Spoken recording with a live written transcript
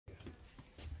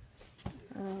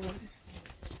It's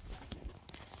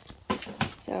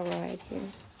all right here.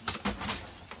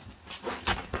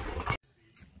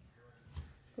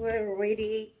 We're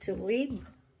ready to leave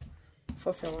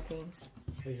for Philippines.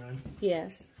 Hey, hon.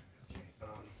 Yes. Okay,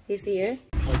 He's here.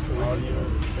 like some audio,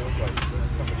 like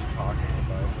somebody talking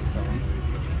about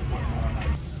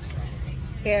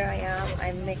Here I am.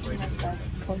 I'm making myself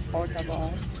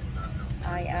comfortable.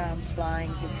 I am flying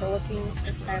to Philippines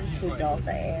this time through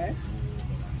Delta Air.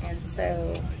 And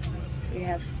so we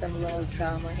have some little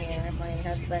drama here. My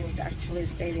husband is actually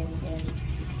sitting in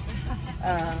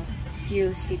a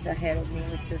few seats ahead of me,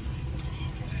 which is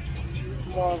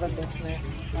more of a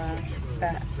business class.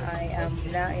 But I am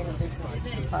not in a business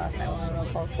class. I'm on a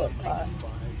comfort class.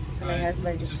 So my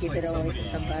husband just give it away to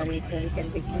somebody so he can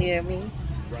be near me.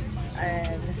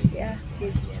 And yeah,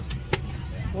 he's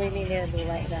really near me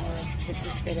right now. It's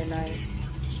just pretty nice.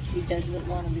 He doesn't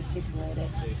want to be stipulated.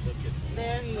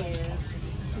 There he is.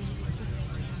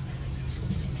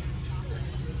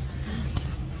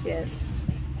 Yes.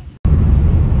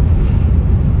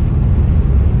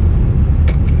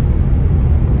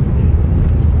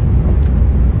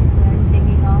 They're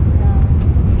taking off now.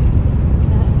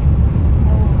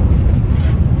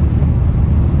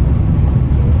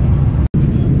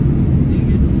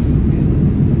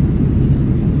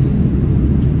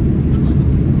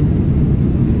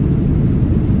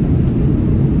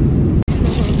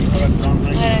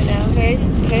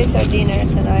 Here's our dinner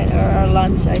tonight, or our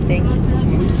lunch, I think.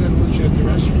 Who's at the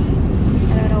restaurant?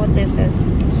 I don't know what this is.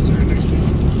 This is our next meal.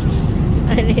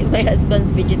 I need my husband's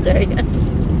vegetarian.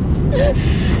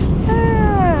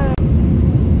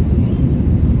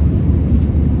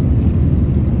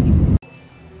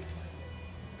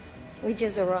 We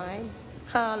just arrived.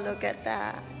 Oh, look at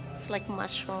that. It's like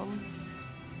mushroom.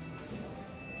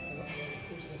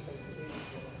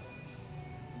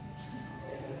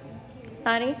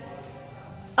 Honey?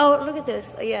 Oh, look at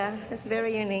this. Yeah, it's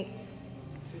very unique.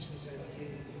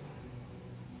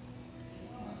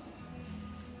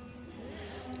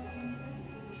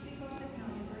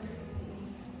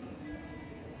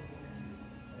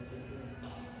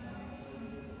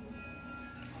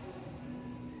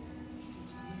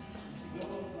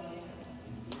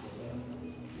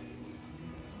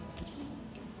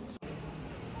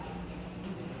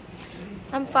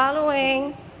 I'm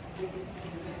following.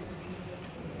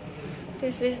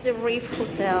 This is the Reef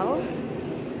Hotel.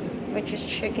 We're just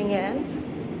checking in.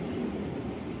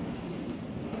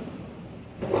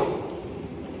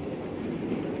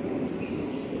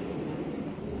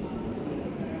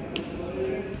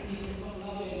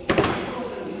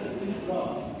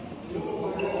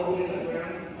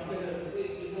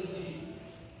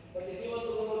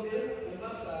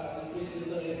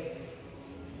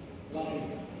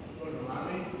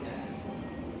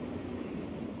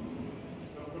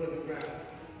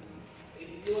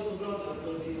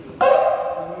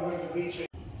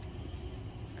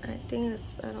 I think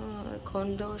it's, I don't know, a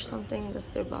condo or something. That's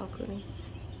their balcony.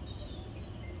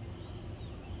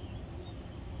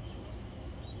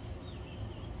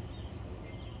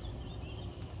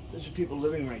 There's people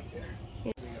living right there.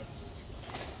 Yeah.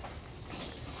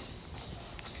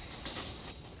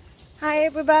 Hi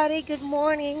everybody, good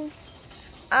morning.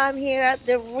 I'm here at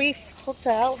the Reef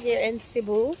Hotel here in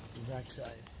Cebu. The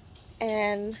backside.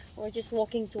 And we're just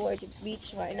walking toward the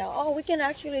beach right now. Oh, we can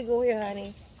actually go here,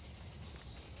 honey.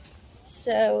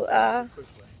 So,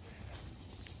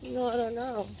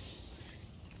 no.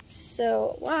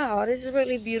 So, wow, this is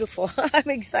really beautiful. I'm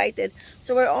excited.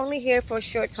 So we're only here for a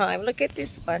short time. Look at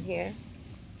this one here.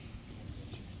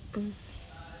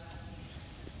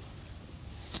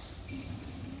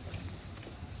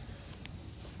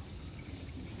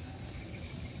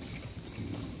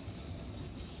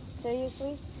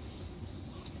 Seriously?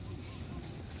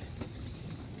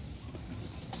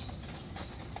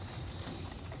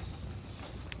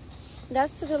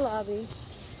 That's to the lobby.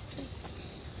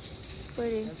 It's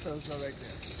pretty. That sounds not right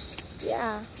there.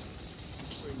 Yeah.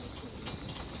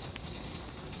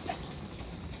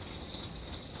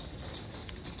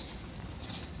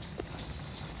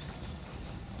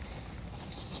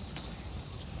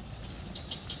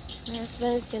 My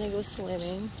husband is gonna go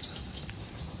swimming.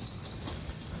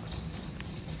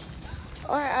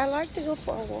 Or I like to go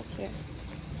for a walk here.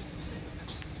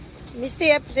 Let me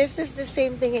see if this is the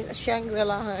same thing in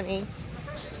Shangri-La, honey.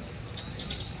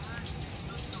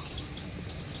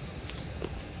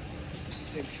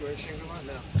 Same shore as Shangri-La?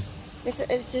 No.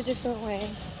 It's a different way.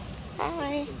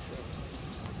 Hi.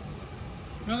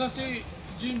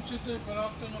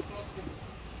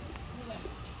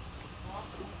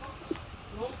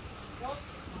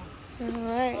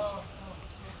 Alright.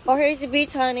 Oh, here's the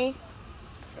beach, honey.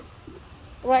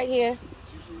 Right here.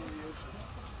 It's usually in the ocean.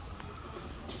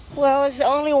 Well, it's the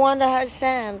only one that has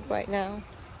sand right now.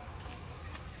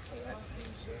 Oh, that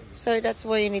means sand. So that's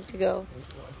where you need to go.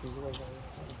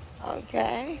 Oh,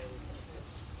 Okay.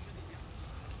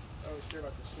 I don't care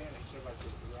about the sand. I care about the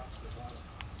rocks at the bottom.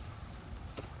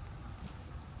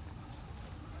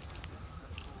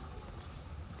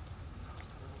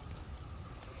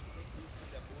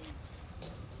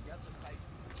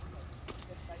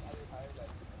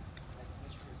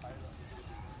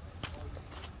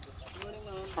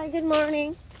 Hi, good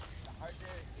morning.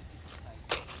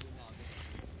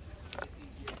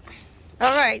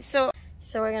 All right, so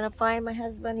we're gonna find my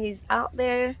husband. He's out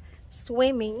there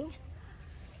swimming,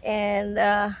 and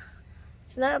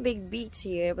it's not a big beach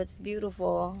here, but it's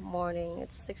beautiful morning.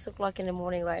 It's 6 o'clock in the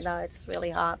morning right now. It's really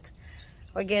hot.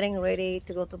 We're getting ready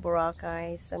to go to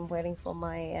Boracay. So I'm waiting for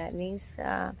my niece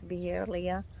to be here,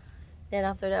 Leah. Then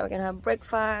after that, we're gonna have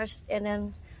breakfast, and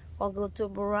then we'll go to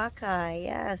Boracay.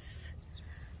 Yes,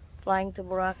 flying to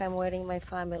Boracay. I'm waiting my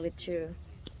family too.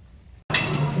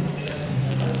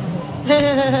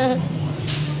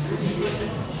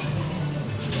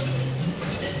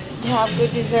 You have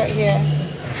good dessert here.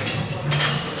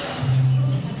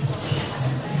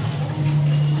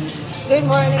 Good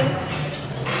morning.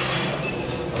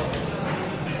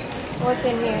 What's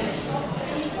in here?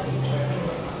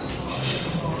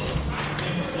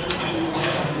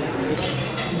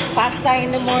 Pasta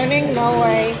in the morning? No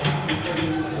way.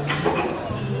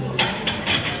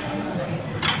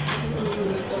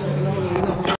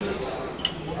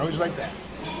 I always like that.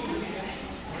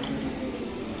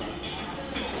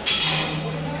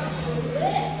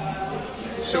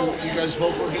 So you guys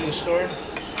both work in the store?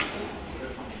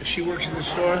 She works in the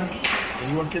store,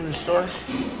 and you work in the store?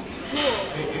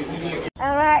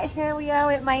 All right, here we are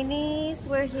with my niece.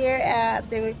 We're here at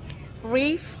the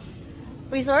Reef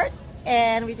Resort,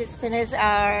 and we just finished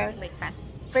our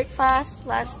breakfast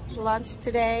last lunch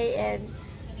today, and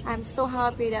I'm so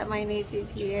happy that my niece is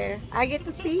here. I get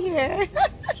to see her.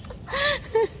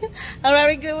 All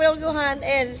right, we'll go on,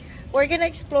 and we're gonna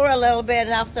explore a little bit,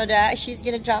 and after that she's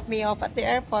gonna drop me off at the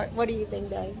airport. What do you think,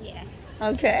 Dave? Yes.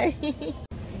 Okay.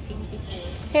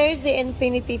 Here's the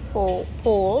infinity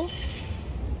pool,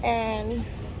 and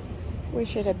we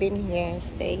should have been here,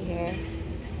 stay here.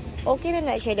 Okay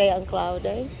na siya day ang cloud,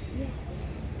 eh? Yes.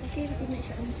 Okay, na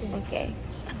siya. Okay.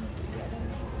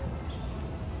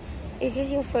 Is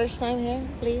this your first time here,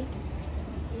 Lee?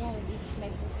 Yeah, this is my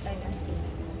first time, auntie.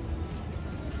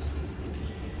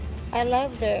 I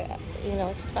love their,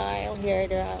 style here,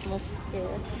 their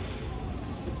atmosphere.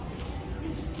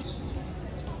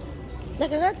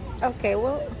 Look at that. Okay,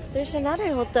 well, there's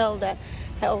another hotel that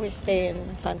I always stay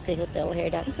in, fancy hotel here,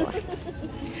 that's why.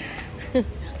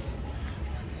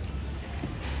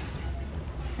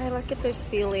 I look at their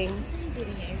ceiling.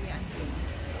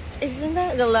 Isn't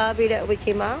that the lobby that we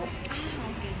came out?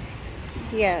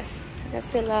 Yes, that's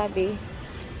the lobby.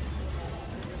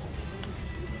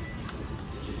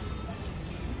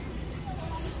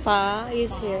 Spa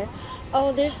is here.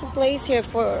 Oh, there's a place here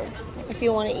for if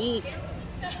you want to eat.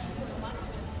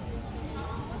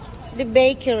 The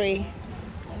bakery.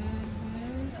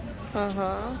 I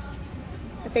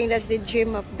think that's the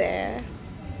gym up there.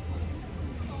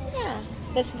 Yeah,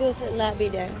 let's go to the lobby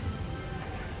there.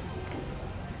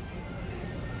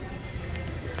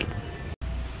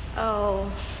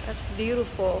 Oh, that's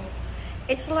beautiful.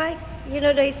 It's like,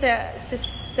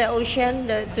 there's the ocean,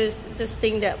 this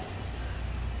thing that...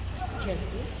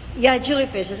 Jellyfish? Yeah,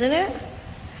 jellyfish, isn't it?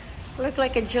 Look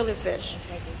like a jellyfish.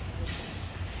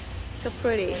 So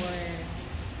pretty. Or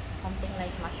something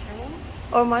like mushroom?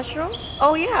 Or mushroom?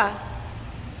 Oh yeah,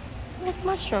 like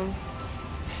mushroom.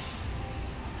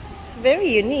 It's very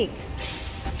unique.